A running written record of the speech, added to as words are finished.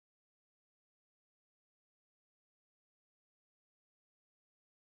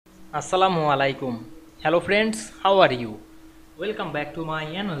Assalamu Walaikum. Hello friends, how are you? Welcome back to my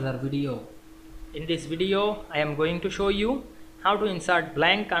another video. In this video, I am going to show you how to insert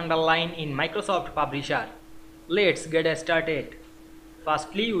blank underline in Microsoft Publisher. Let's get started.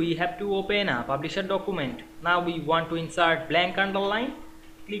 Firstly, we have to open a Publisher document. Now we want to insert blank underline.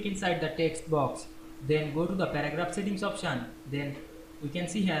 Click inside the text box. Then go to the paragraph settings option. Then we can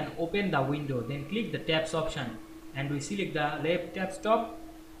see here and open the window. Then click the tabs option and we select the left tab stop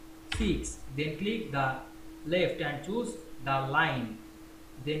 6. Then click the left and choose the line.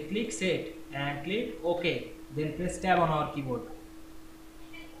 Then click set and click OK. Then press tab on our keyboard.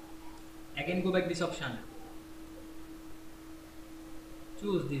 Again go back this option.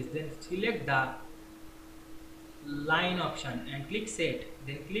 Choose this. Then select the line option and click set.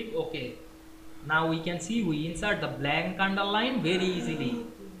 Then click OK. Now we can see we insert the blank underline very easily.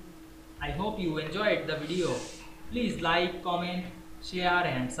 I hope you enjoyed the video. Please like, comment, share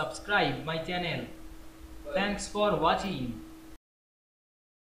and subscribe my channel. Thanks for watching.